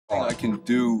All I can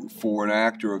do for an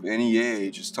actor of any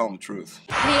age is tell them the truth.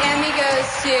 The Emmy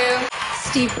goes to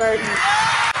Steve Burton.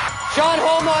 John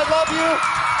Homa, I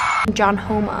love you! John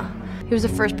Homa. He was the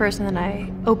first person that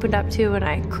I opened up to, and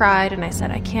I cried and I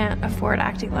said, I can't afford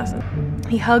acting lessons.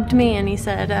 He hugged me and he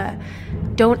said,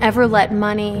 don't ever let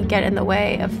money get in the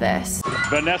way of this.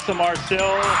 Vanessa Marcel.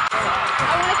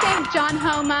 I want to thank John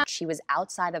Homa. She was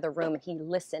outside of the room and he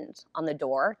listened on the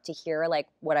door to hear like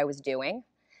what I was doing.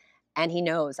 And he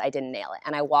knows I didn't nail it.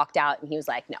 And I walked out and he was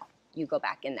like, no, you go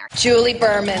back in there. Julie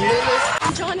Berman.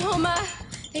 John Homa,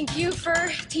 thank you for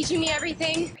teaching me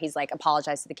everything. He's like,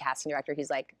 apologized to the casting director. He's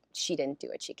like, she didn't do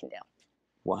what she can do.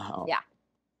 Wow. Yeah.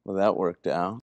 Well, that worked out.